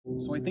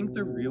So I think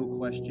the real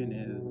question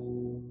is,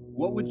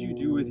 what would you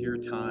do with your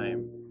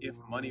time if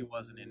money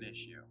wasn't an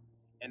issue?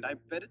 And I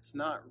bet it's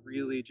not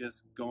really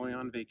just going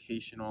on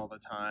vacation all the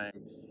time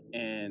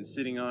and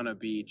sitting on a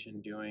beach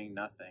and doing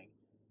nothing.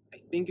 I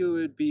think it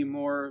would be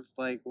more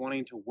like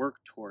wanting to work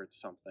towards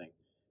something,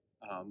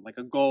 like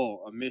a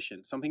goal, a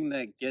mission, something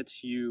that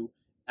gets you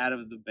out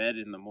of the bed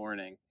in the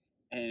morning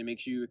and it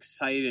makes you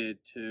excited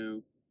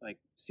to like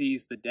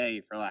seize the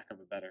day, for lack of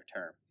a better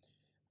term.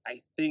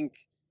 I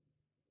think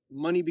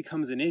money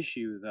becomes an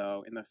issue,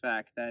 though, in the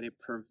fact that it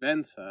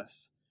prevents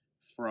us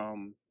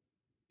from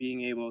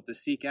being able to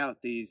seek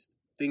out these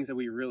things that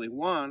we really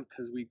want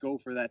because we go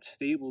for that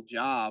stable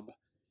job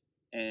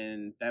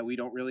and that we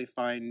don't really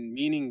find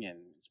meaning in.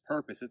 Its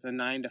purpose. It's a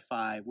 9 to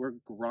 5. We're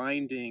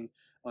grinding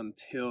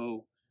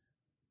until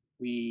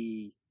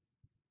we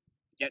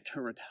get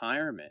to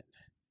retirement.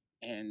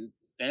 And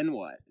then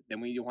what?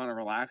 Then we want to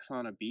relax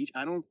on a beach?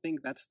 I don't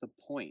think that's the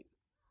point.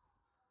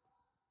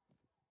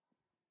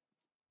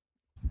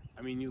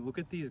 I mean, you look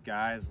at these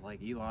guys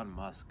like Elon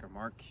Musk or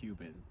Mark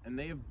Cuban, and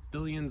they have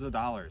billions of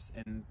dollars,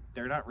 and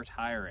they're not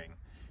retiring.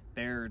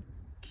 They're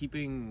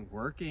keeping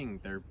working.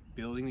 They're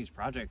building these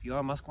projects.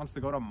 Elon Musk wants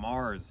to go to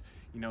Mars,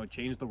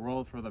 change the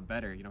world for the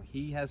better.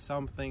 He has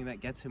something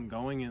that gets him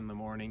going in the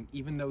morning,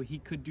 even though he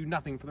could do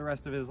nothing for the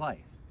rest of his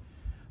life.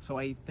 So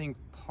I think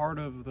part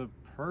of the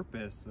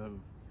purpose of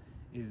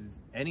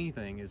is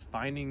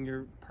finding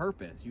your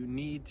purpose. You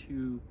need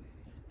to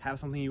have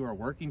something you are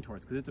working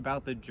towards because it's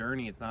about the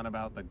journey, it's not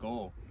about the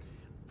goal.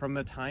 From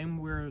the time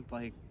we're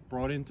like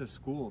brought into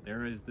school,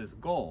 there is this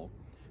goal,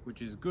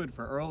 which is good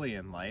for early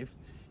in life.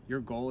 Your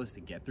goal is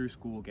to get through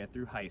school, get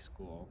through high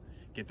school,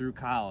 get through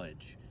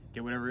college,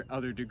 get whatever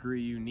other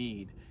degree you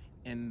need,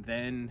 and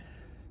then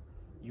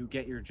you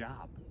get your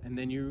job, and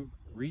then you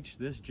reach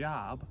this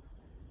job,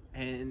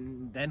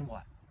 and then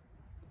what?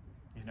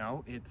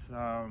 It's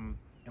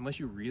unless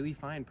you really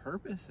find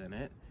purpose in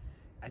it,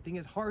 I think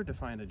it's hard to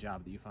find a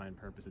job that you find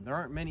purpose in. There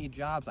aren't many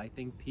jobs I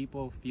think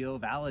people feel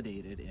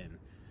validated in.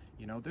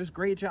 There's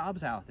great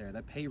jobs out there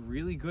that pay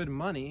really good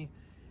money,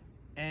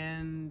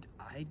 and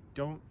I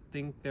don't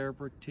think they're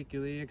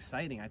particularly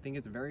exciting. I think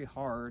it's very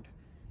hard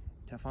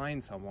to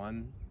find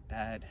someone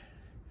that,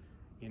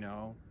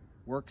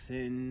 works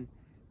in,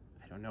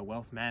 I don't know,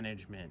 wealth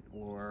management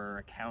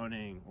or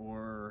accounting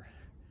or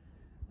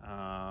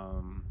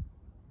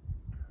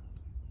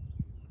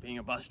being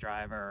a bus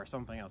driver or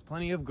something else.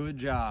 Plenty of good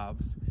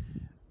jobs,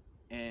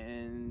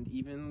 and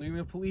even being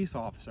a police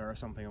officer or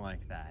something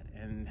like that,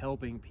 and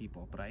helping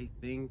people. But I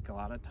think a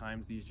lot of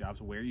times these jobs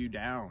wear you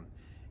down,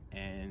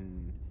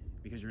 and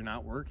because you're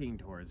not working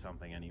towards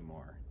something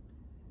anymore.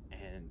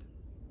 And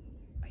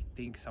I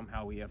think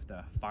somehow we have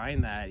to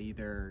find that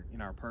either in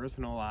our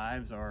personal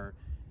lives or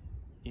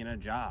in a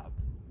job.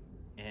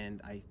 And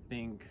I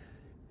think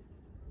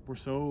we're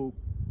so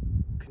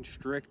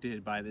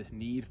constricted by this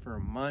need for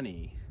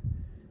money,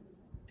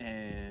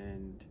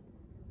 and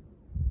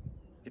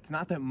it's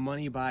not that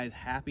money buys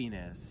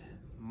happiness.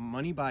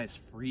 Money buys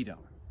freedom,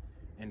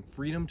 and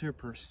freedom to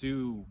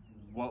pursue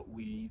what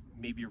we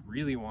maybe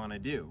really want to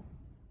do.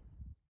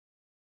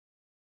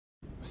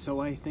 So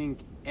I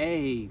think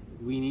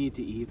we need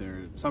to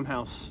either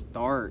somehow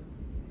start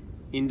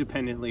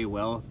independently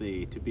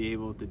wealthy to be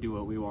able to do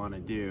what we want to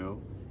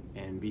do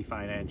and be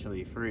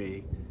financially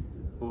free,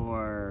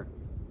 or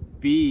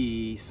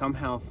B,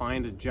 somehow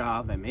find a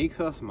job that makes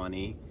us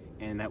money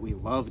and that we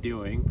love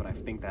doing, but I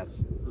think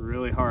that's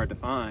really hard to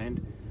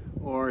find.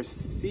 Or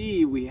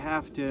C, we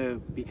have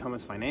to become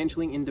as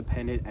financially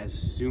independent as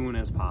soon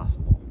as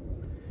possible.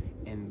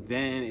 And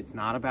then it's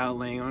not about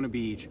laying on a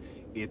beach,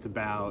 it's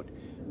about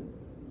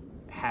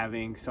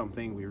having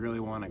something we really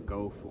want to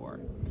go for.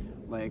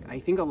 Like, I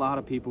think a lot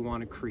of people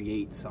want to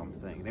create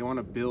something. They want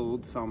to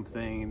build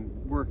something,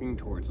 working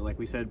towards it, like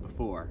we said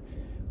before.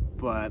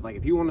 But like,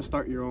 if you want to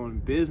start your own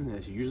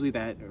business, usually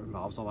that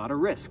involves a lot of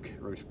risk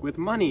with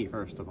money,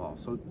 first of all.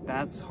 So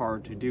that's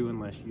hard to do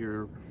unless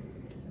you're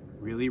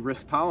really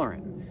risk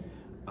tolerant.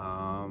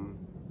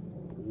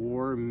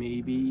 Or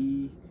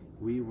maybe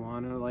we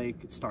want to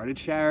like start a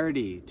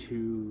charity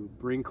to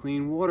bring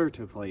clean water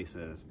to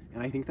places.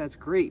 And I think that's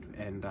great.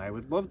 And I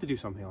would love to do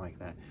something like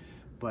that.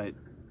 But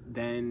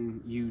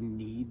then you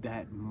need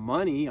that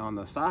money on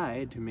the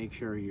side to make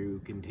sure you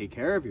can take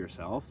care of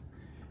yourself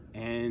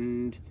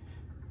and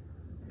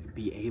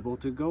be able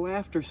to go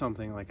after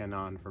something like a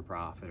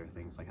non-for-profit or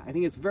things like that. I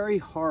think it's very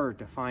hard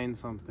to find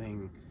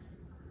something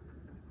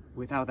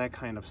without that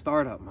kind of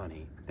startup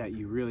money that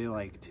you really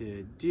like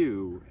to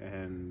do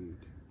and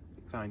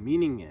find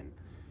meaning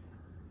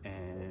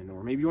in.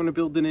 Or maybe you want to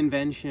build an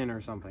invention or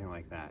something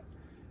like that.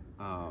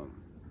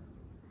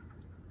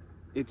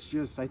 It's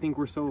just, I think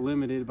we're so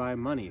limited by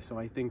money. So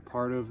I think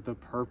part of the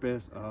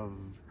purpose of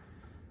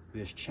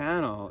this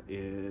channel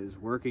is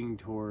working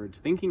towards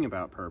thinking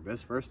about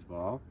purpose, first of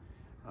all,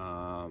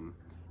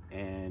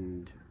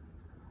 and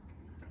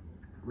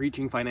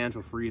reaching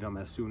financial freedom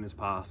as soon as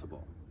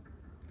possible,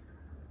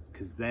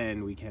 because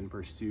then we can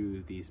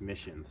pursue these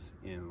missions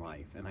in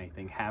life. And I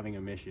think having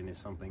a mission is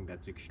something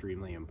that's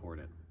extremely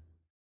important.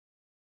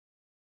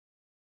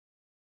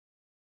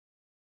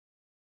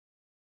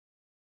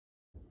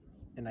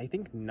 And I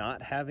think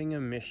not having a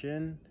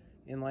mission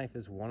in life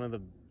is one of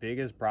the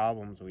biggest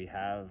problems we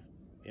have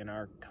in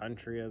our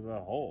country as a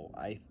whole.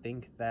 I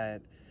think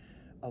that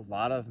a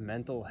lot of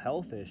mental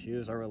health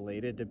issues are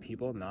related to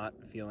people not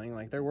feeling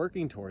like they're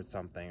working towards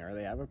something or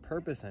they have a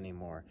purpose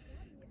anymore.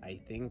 I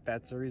think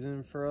that's a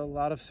reason for a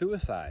lot of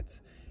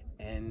suicides.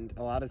 And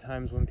a lot of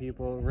times when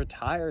people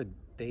retire,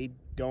 they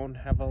don't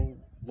have a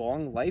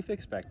long life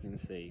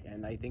expectancy.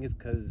 And I think it's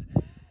because,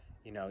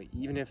 you know,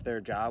 even if their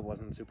job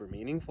wasn't super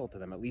meaningful to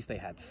them, at least they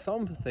had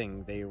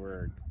something they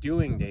were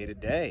doing day to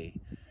day.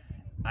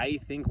 I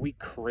think we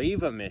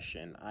crave a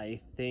mission. I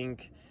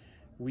think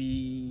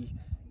we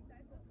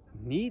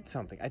need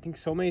something. I think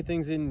so many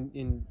things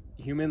in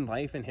human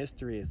life and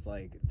history is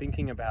like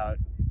thinking about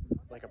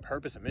like a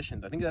purpose, a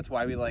mission. I think that's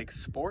why we like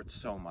sports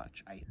so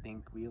much. I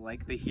think we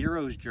like the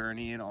hero's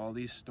journey in all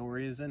these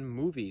stories and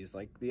movies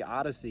like the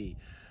Odyssey.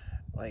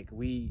 Like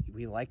we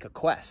like a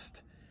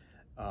quest.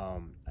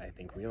 I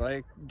think we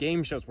like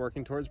game shows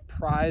working towards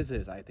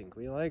prizes. I think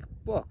we like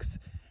books.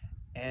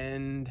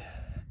 And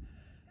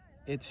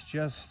it's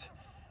just,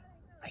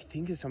 I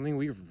think it's something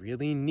we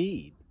really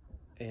need.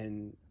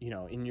 And, you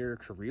know, in your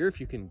career, if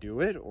you can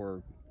do it,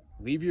 or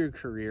leave your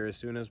career as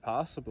soon as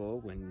possible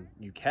when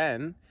you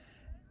can,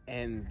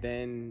 and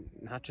then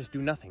not just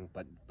do nothing,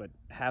 but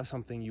have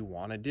something you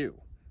want to do.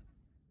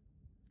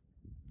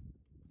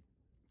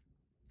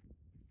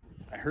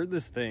 I heard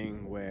this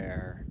thing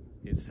where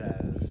it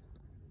says,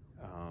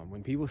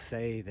 when people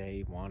say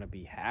they want to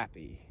be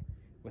happy,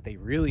 what they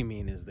really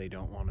mean is they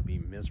don't want to be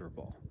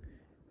miserable.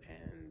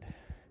 And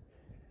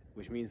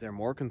which means they're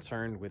more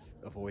concerned with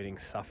avoiding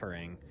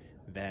suffering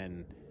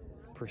than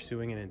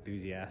pursuing an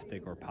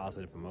enthusiastic or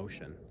positive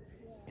emotion.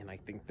 And I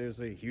think there's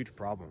a huge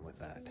problem with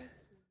that.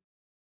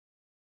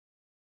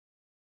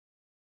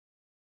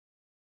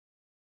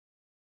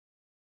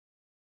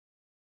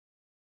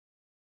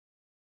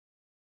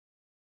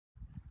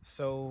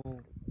 So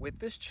with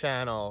this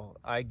channel,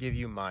 I give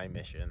you my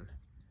mission,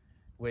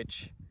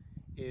 which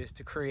is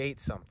to create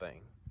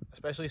something,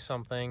 especially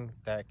something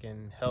that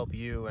can help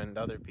you and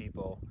other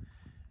people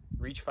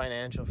reach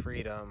financial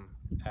freedom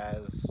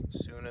as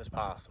soon as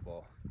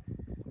possible,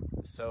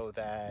 so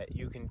that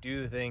you can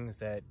do the things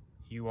that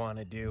you want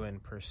to do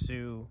and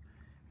pursue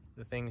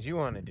the things you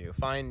want to do.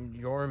 Find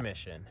your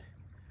mission.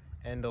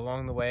 And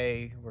along the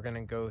way, we're going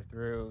to go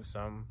through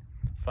some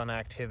fun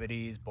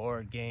activities,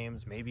 board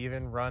games, maybe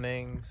even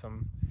running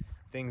some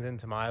things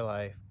into my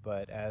life.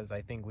 But as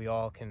I think we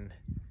all can,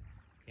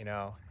 you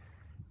know,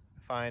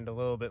 find a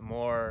little bit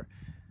more,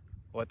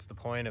 what's the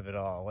point of it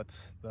all?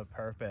 What's the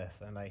purpose?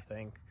 And I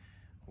think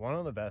one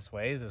of the best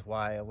ways is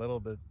why a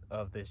little bit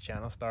of this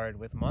channel started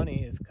with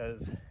money is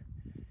because,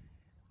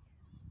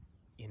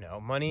 you know,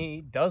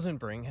 money doesn't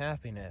bring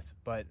happiness,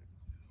 but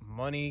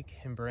money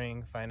can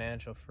bring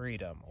financial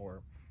freedom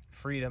or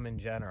freedom in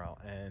general.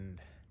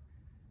 And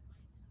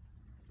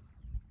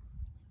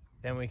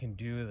then we can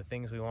do the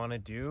things we want to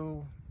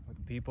do with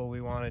the people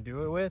we want to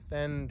do it with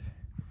and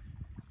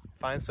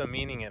find some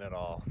meaning in it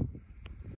all.